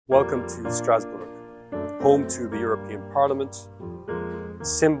Welcome to Strasbourg, home to the European Parliament,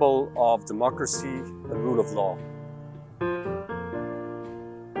 symbol of democracy and rule of law.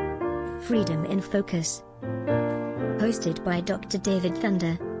 Freedom in Focus. Hosted by Dr. David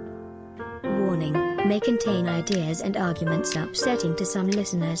Thunder. Warning, may contain ideas and arguments upsetting to some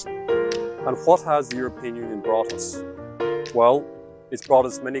listeners. And what has the European Union brought us? Well, it's brought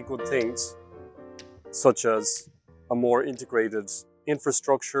us many good things, such as a more integrated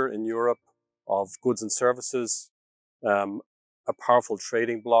infrastructure in Europe of goods and services, a powerful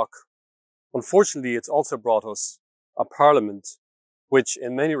trading bloc. Unfortunately, it's also brought us a parliament which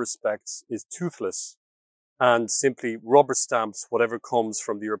in many respects is toothless and simply rubber stamps whatever comes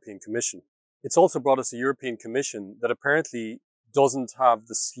from the European Commission. It's also brought us a European Commission that apparently doesn't have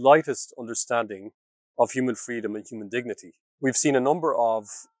the slightest understanding of human freedom and human dignity. We've seen a number of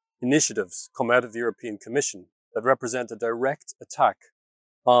initiatives come out of the European Commission that represent a direct attack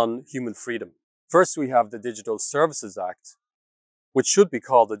on human freedom. First, we have the Digital Services Act, which should be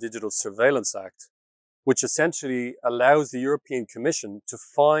called the Digital Surveillance Act, which essentially allows the European Commission to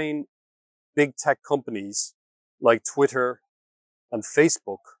fine big tech companies like Twitter and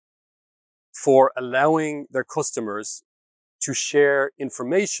Facebook for allowing their customers to share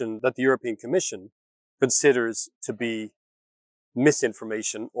information that the European Commission considers to be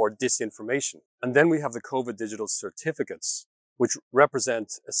misinformation or disinformation. And then we have the COVID digital certificates, which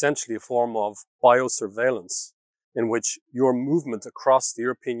represent essentially a form of biosurveillance in which your movement across the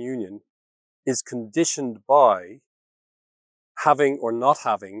European Union is conditioned by having or not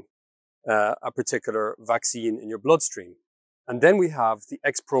having a particular vaccine in your bloodstream. And then we have the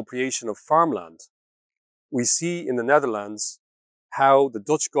expropriation of farmland. We see in the Netherlands how the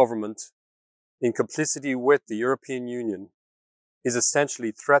Dutch government, in complicity with the European Union, is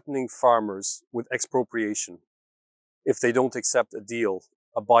essentially threatening farmers with expropriation if they don't accept a deal,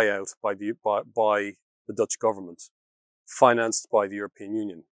 a buyout by the Dutch government, financed by the European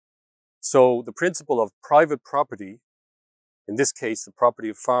Union. So the principle of private property, in this case the property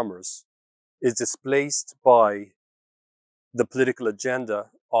of farmers, is displaced by the political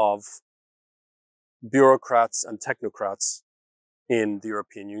agenda of bureaucrats and technocrats in the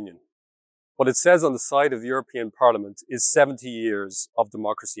European Union. What it says on the side of the European Parliament is 70 years of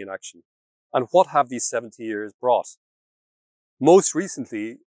democracy in action. And what have these 70 years brought? Most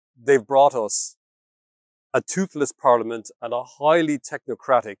recently, they've brought us a toothless parliament and a highly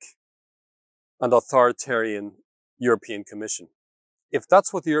technocratic and authoritarian European Commission. If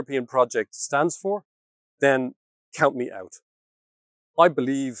that's what the European project stands for, then count me out. I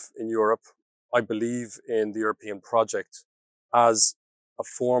believe in Europe. I believe in the European project as a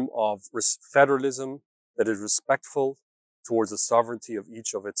form of federalism that is respectful towards the sovereignty of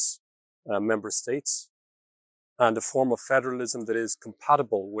each of its member states, and a form of federalism that is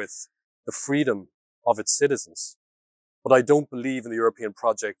compatible with the freedom of its citizens. But I don't believe in the European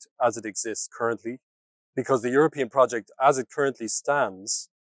project as it exists currently, because the European project as it currently stands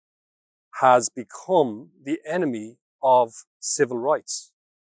has become the enemy of civil rights.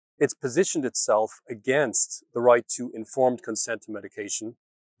 It's positioned itself against the right to informed consent to medication,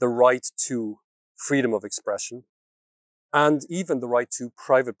 the right to freedom of expression, and even the right to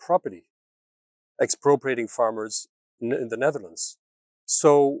private property, expropriating farmers in the Netherlands.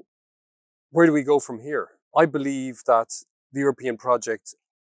 So where do we go from here? I believe that the European project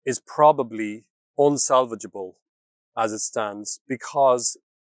is probably unsalvageable as it stands because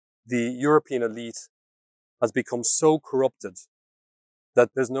the European elite has become so corrupted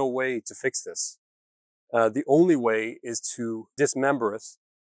that there's no way to fix this. The only way is to dismember it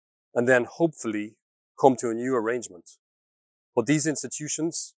and then hopefully come to a new arrangement. But these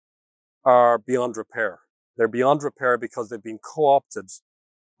institutions are beyond repair. They're beyond repair because they've been co-opted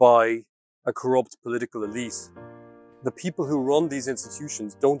by a corrupt political elite. The people who run these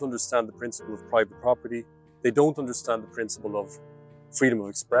institutions don't understand the principle of private property. They don't understand the principle of freedom of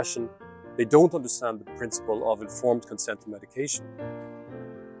expression. They don't understand the principle of informed consent to medication.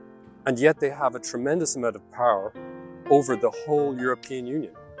 And yet they have a tremendous amount of power over the whole European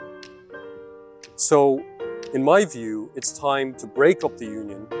Union. So, in my view, it's time to break up the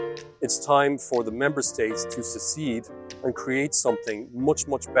Union. It's time for the member states to secede and create something much,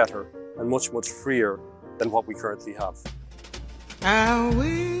 much better and much, much freer than what we currently have. I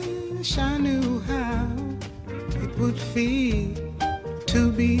wish I knew how it would feel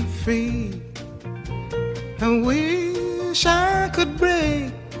to be free. I wish I could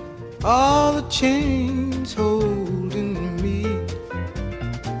break all the chains holding me.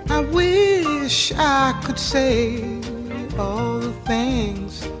 I wish I could say all the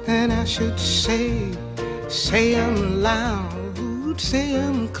things that I should say them loud. you'd see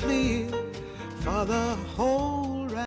 'em clear for the whole